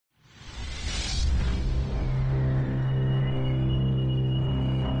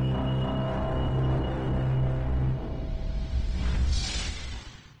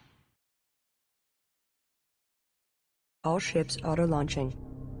All ships auto-launching.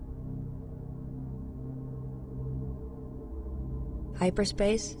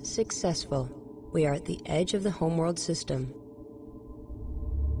 Hyperspace successful. We are at the edge of the Homeworld system.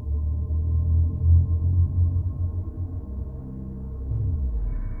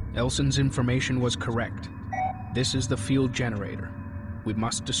 Elson's information was correct. This is the field generator. We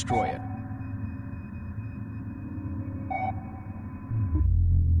must destroy it.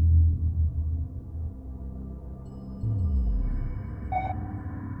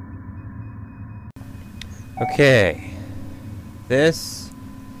 Okay. This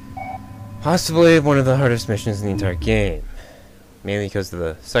possibly one of the hardest missions in the entire game. Mainly because of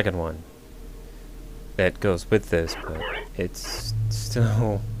the second one that goes with this, but it's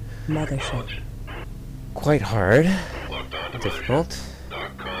still Mothership. quite hard. Difficult.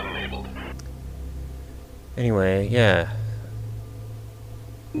 Anyway, yeah.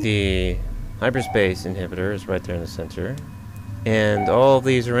 The hyperspace inhibitor is right there in the center. And all of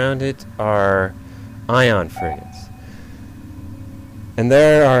these around it are ion frigates. And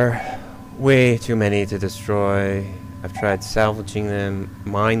there are way too many to destroy. I've tried salvaging them,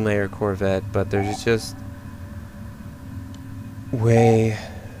 mine layer corvette, but there's just way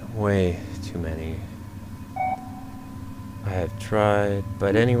too many. I have tried,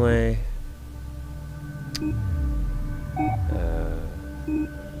 but anyway.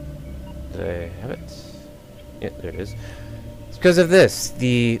 There I have it. Yeah, there it is. It's because of this,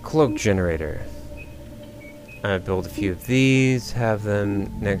 the cloak generator. I built a few of these, have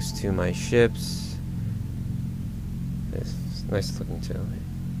them next to my ships. It's nice looking too.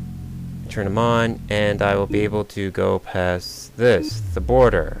 Turn them on, and I will be able to go past this, the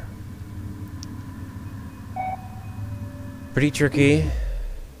border. Pretty tricky.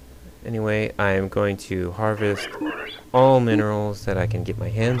 Anyway, I am going to harvest all minerals that I can get my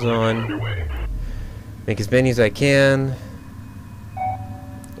hands on. Make as many as I can.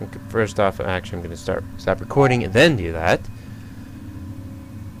 First off, actually, I'm going to stop recording and then do that.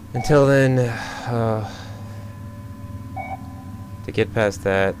 Until then, to get past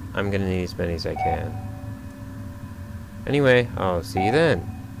that, I'm going to need as many as I can. Anyway, I'll see you then.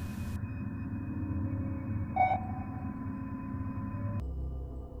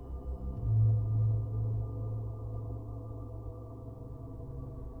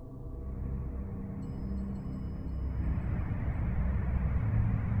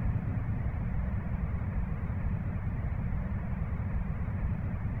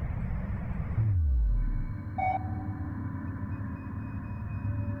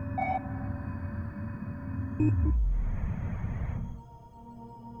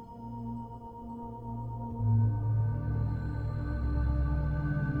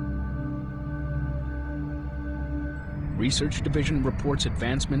 Research Division reports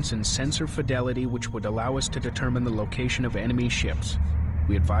advancements in sensor fidelity which would allow us to determine the location of enemy ships.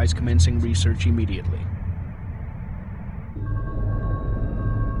 We advise commencing research immediately.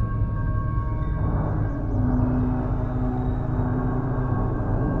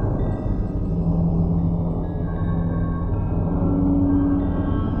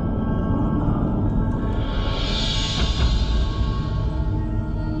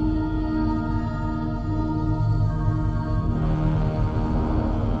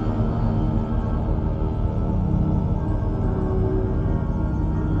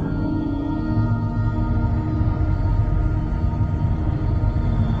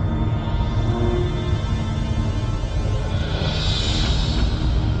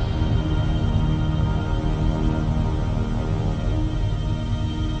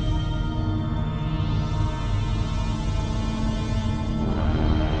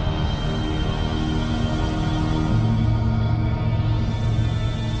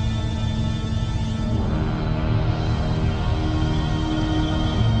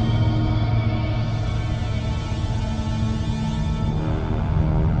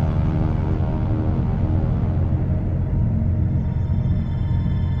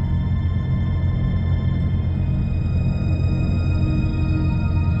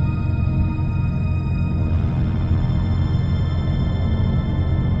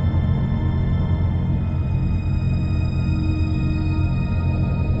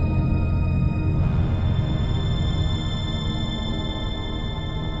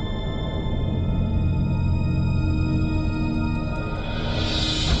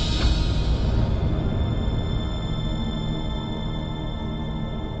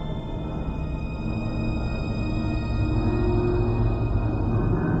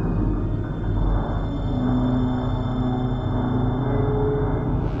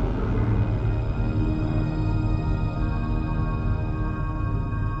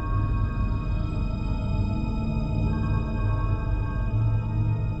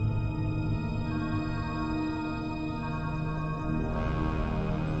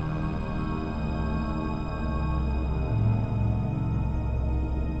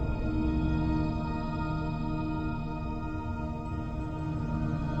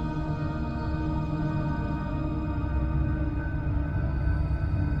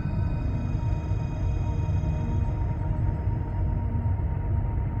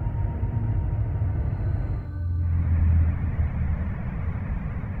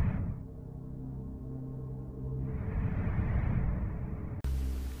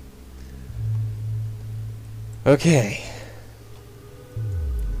 Okay.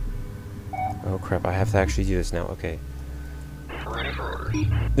 Oh crap, I have to actually do this now. Okay. Ready for orders.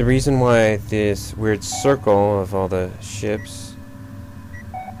 The reason why this weird circle of all the ships,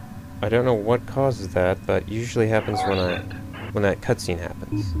 I don't know what causes that, but usually happens when that cutscene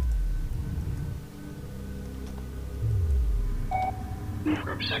happens.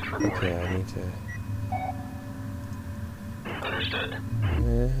 Group 6 reporting. Okay, I need to... Understood.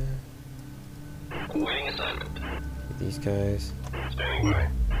 Awaiting assignment. Get these guys. Standing by.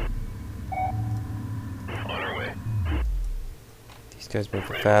 On our way. These guys move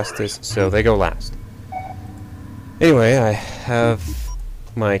the fastest, so they go last. Anyway, I have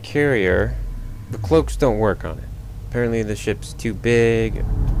my carrier. The cloaks don't work on it. Apparently the ship's too big.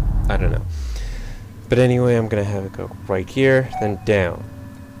 I don't know. But anyway, I'm gonna have it go right here, then down.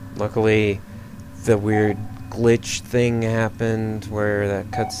 Luckily, the weird glitch thing happened where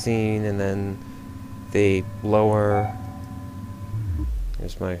that cutscene, and then they lower.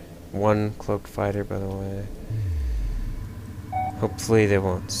 There's my one cloaked fighter, by the way. Hopefully they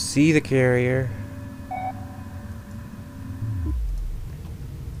won't see the carrier.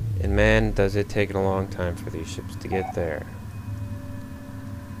 And man, does it take a long time for these ships to get there.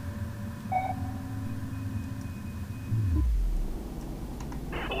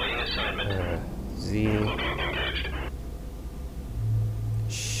 Awaiting assignment. Z. Locating engaged.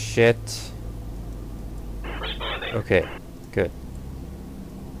 Shit. Responding. Okay, good.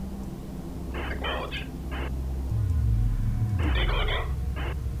 Acknowledged. Decloaking.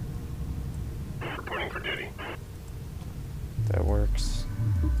 Reporting for duty. That works.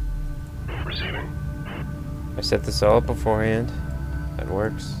 Receiving. I set this all up beforehand. That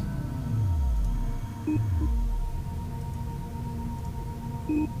works.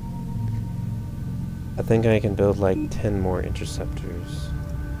 I think I can build like 10 more interceptors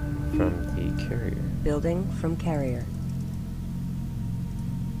from the carrier. Building from carrier.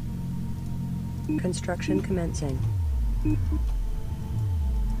 Construction commencing.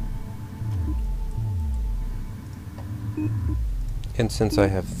 And since I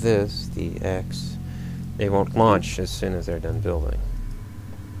have this, the X, they won't launch as soon as they're done building.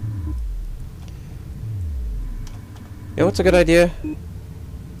 You know what's a good idea?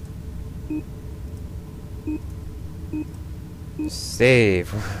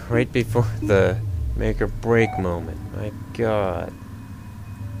 Save right before the make or break moment. My god.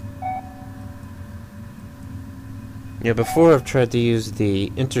 Yeah, before I've tried to use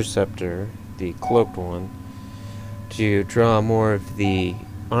the interceptor, the cloaked one, to draw more of the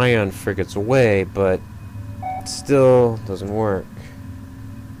ion frigates away, but it still doesn't work.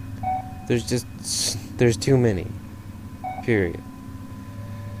 There's too many. Period.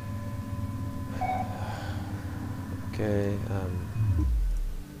 Okay,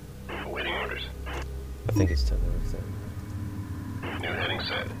 Awaiting orders. I think it's time to move them. New heading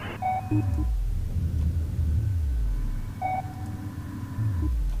set.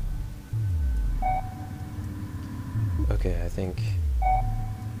 Okay, I think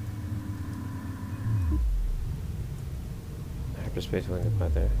hyperspace wing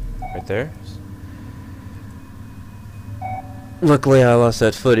about there. Right there. Luckily I lost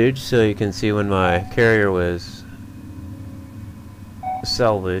that footage so you can see when my carrier was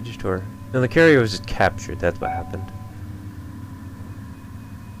salvaged, or no, the carrier was just captured, that's what happened.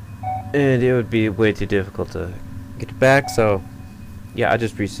 And it would be way too difficult to get it back, so yeah, I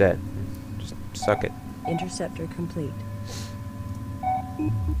just reset. Just suck it. Interceptor complete.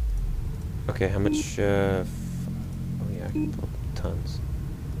 Okay, how much, oh yeah, I can pull tons.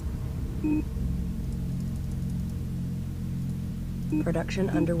 Production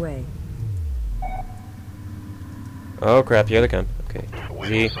underway. Oh crap, here they come. Okay,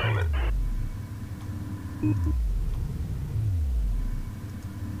 Awaiting Z. assignment.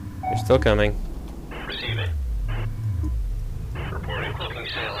 They're still coming. Receiving. Reporting cloaking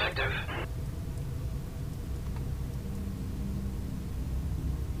sail active.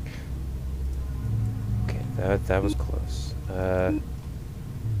 Okay, that was close.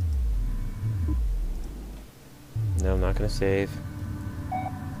 No, I'm not gonna save.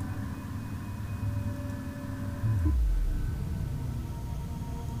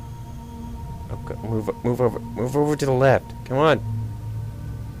 Okay, move over to the left. Come on.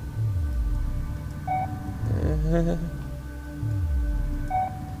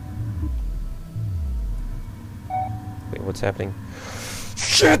 Wait, what's happening?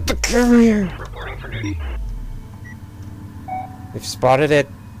 Shit, the carrier! Reporting for duty. They've spotted it.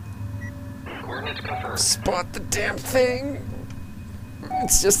 Coordinates confirmed. Spot the damn thing.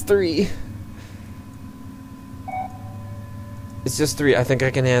 It's just 3. It's just 3. I think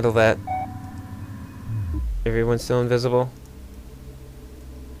I can handle that. Everyone's still invisible?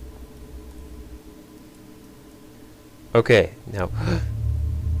 Okay, now...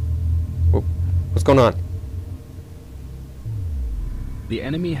 Whoa, what's going on? The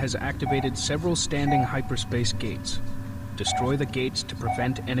enemy has activated several standing hyperspace gates. Destroy the gates to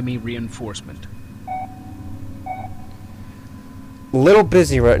prevent enemy reinforcement. Little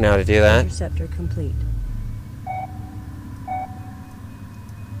busy right now to do that. Interceptor complete.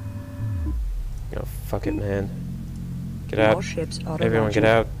 Oh, fuck it, man. Get All out. ships Everyone get auto-launching.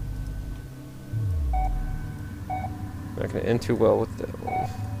 out. Not gonna end too well with that one.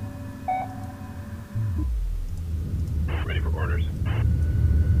 Ready for orders.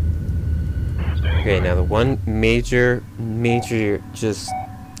 Standing Okay, by. now the one major just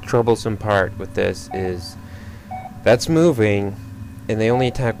troublesome part with this is that's moving, and they only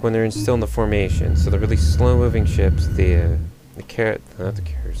attack when they're still in the formation. So the really slow-moving ships, the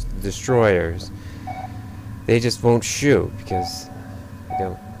destroyers, they just won't shoot because they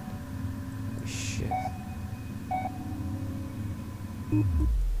don't. Shit.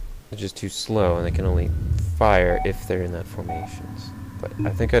 They're just too slow, and they can only fire if they're in that formations. But I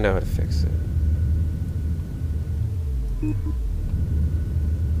think I know how to fix it.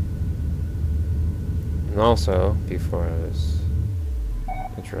 And also, before I was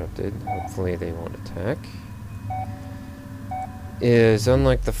interrupted, hopefully they won't attack, is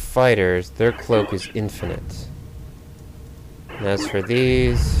unlike the fighters, their cloak is infinite. And as for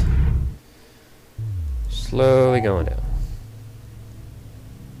these, slowly going down.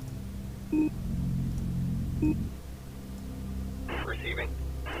 Receiving.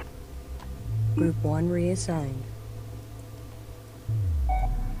 Group 1 reassigned.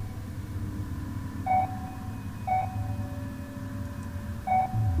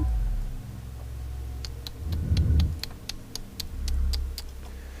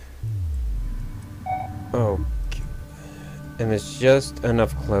 Oh. And there's just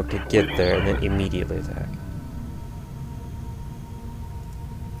enough cloak to get there and then immediately attack.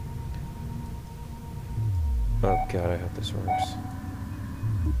 Oh god, I hope this works.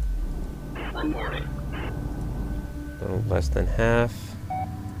 Reporting. A little less than half.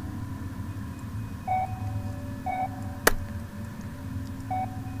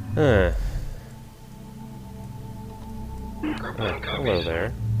 Huh. Group Oh, 1 copies. hello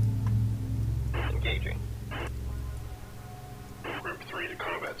there. Engaging. Group 3 to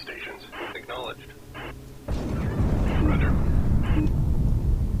combat stations. Acknowledged. Roger.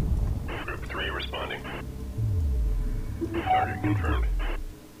 Group 3 responding. Target confirmed.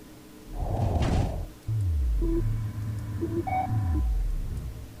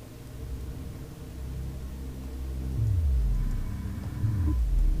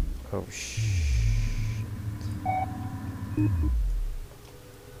 Oh shit. Oh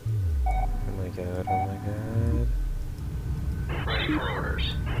my god, oh my god. Ready for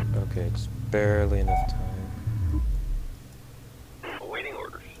orders. Okay, just barely enough time. Awaiting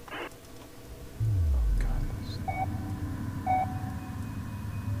orders. God.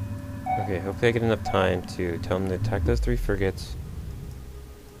 Okay, hopefully I get enough time to tell them to attack those 3 frigates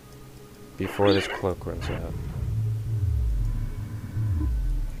before this cloak runs out.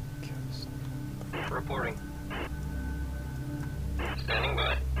 Reporting. Standing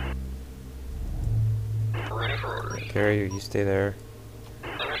by. Ready for orders. Carrier, you stay there.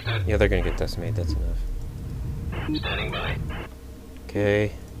 Understood. Yeah, they're gonna get decimated, that's enough. Standing by.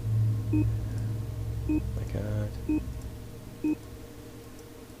 Okay. Oh my god.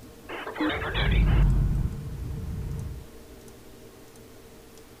 Reporting for duty.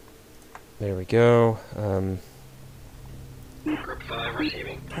 There we go. Group 5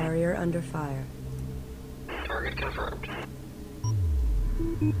 receiving. Carrier under fire. Target confirmed.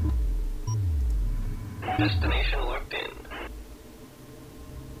 Destination locked in.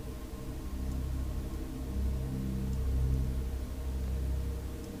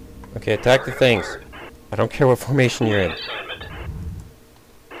 Okay, attack the things. I don't care what formation you're in. Assignment.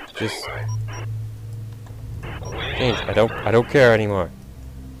 Just Standing by. Awaiting things. alignment. I don't care anymore.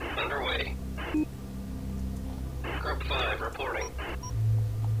 Underway. Group 5 reporting.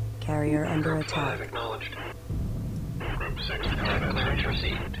 Carrier under Group 5 attack. acknowledged. Group 6 combat clearance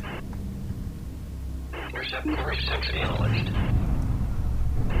received. Intercept course acknowledged.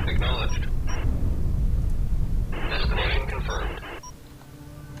 Acknowledged. Destination confirmed.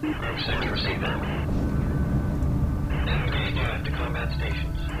 Group 6 receiving. Engage 5 to combat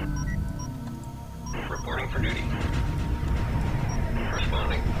stations. Reporting for duty.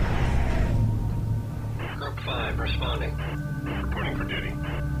 Responding. Group 5 responding. Reporting for duty.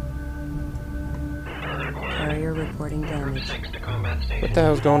 Target acquired. Carrier reporting Group damage. 6 to combat What station. the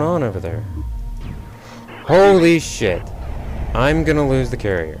hell's going on over there? Holy shit. I'm gonna lose the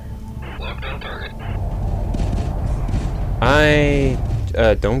carrier. Locked on target.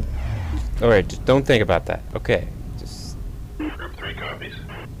 Don't... Alright, just don't think about that. Okay. Just... Group 3 copies.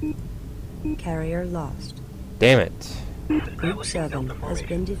 Carrier lost. Damn it. Group 7 has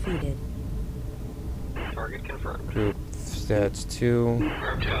been defeated. Target confirmed. Group stats 2.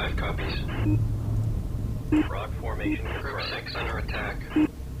 Group 5 copies. Rock formation. Group 6 under attack.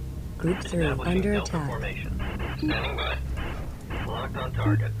 Group 3 Establishing under Delta attack. formation. Standing by. Locked on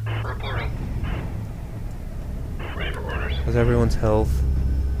target. Reporting. Ready for orders. How's everyone's health?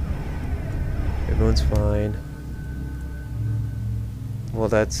 Everyone's fine. Well,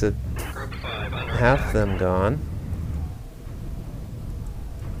 that's it. Group 5 under Half attack. them gone.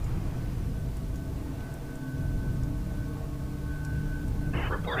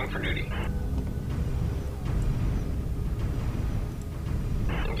 Reporting for duty.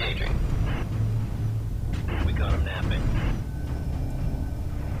 Engaging. We got him napping.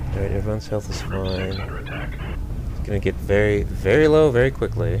 Alright, everyone's health is Group 6 fine. under attack. It's gonna get very, very low very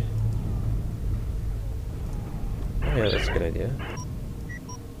quickly. Oh yeah, that's a good idea.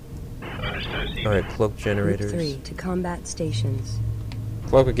 Understood. Alright, cloak Group generators. 3 to combat stations.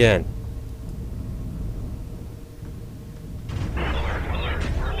 Cloak again. Alert, alert.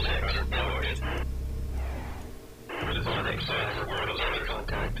 Group 6 promoted. Group 6 under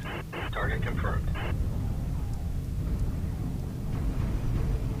contact. Target confirmed.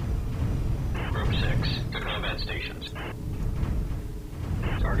 Group 6 to combat stations.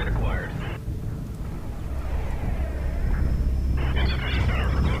 Target acquired. Insufficient power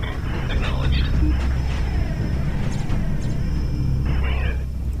for cloaking. Acknowledged. Wing hit.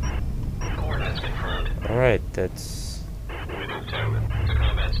 Coordinates confirmed. Alright, that's... Within 10 to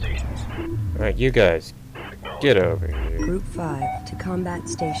combat stations. Alright, you guys, Acknowledged. get over here. Group 5 to combat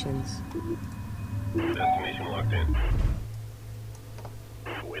stations. Destination locked in.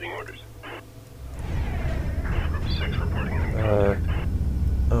 Awaiting orders. Group 6 reporting in contact.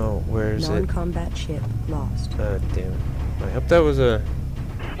 Oh, where's it? Non-combat ship lost. Damn it. I hope that was a...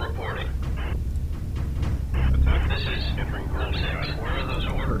 Reporting. Attack. This is entering Group 6. Where are those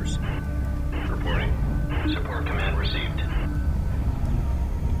orders? Reporting. Support command received.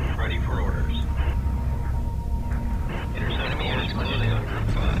 Ready for orders. Intercepting units closing on Group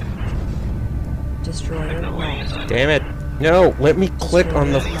 5. Destroyer lost. Damn it! No! Let me click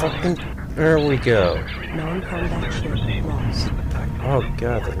on the fucking... There we go. Non-combat ship lost. Oh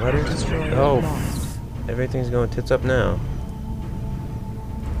god, the letters? Destroyer Oh, lost. everything's going tits up now.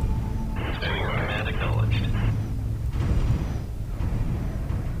 Standing by. Command acknowledged.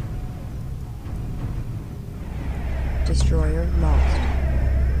 Destroyer lost.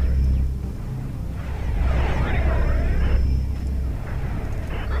 Ready for orders.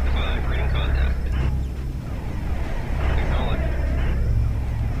 Group 5 reading contact. Acknowledged.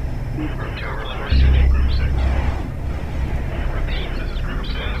 Group 2 receiving Group 6. Repeat, this is Group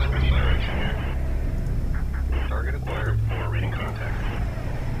 6. Configuration here. Target acquired. 4 reading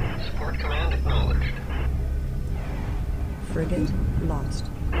contact. Support command acknowledged. Frigate lost.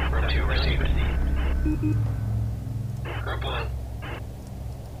 Group 2 received. Group 1.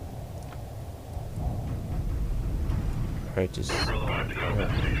 Alright, just... Relied to combat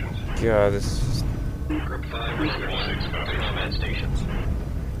stations. God, this is... Group 5 received 6 to combat stations.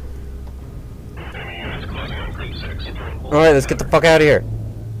 Enemy units closing on Group 6. Alright, let's get the fuck out of here!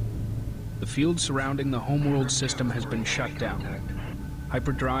 The field surrounding the Homeworld system has been shut down.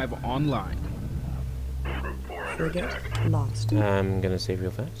 Hyperdrive online. Group 4 under Frigate attack. lost. I'm gonna save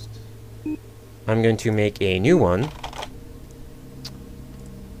real fast. I'm going to make a new one.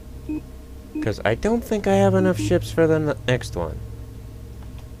 Because I don't think I have enough ships for the next one.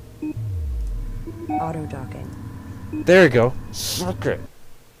 Auto docking. There we go. Suck it.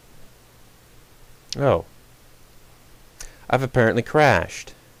 Oh. I've apparently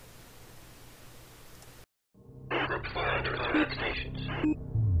crashed. Group 5 to combat stations.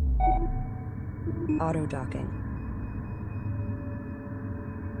 Auto docking.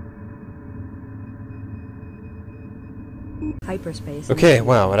 Hyperspace. Okay,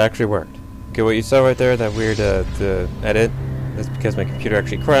 wow, it actually worked. Okay, what you saw right there, that weird the edit, that's because my computer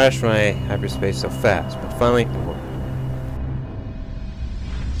actually crashed when I hyperspace so fast. But finally, it worked.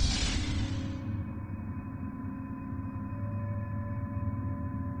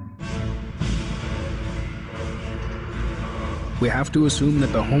 We have to assume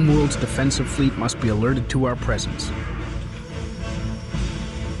that the Homeworld's defensive fleet must be alerted to our presence.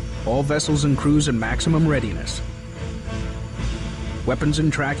 All vessels and crews in maximum readiness. Weapons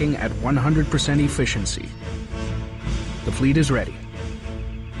and tracking at 100% efficiency. The fleet is ready.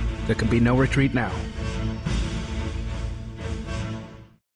 There can be no retreat now.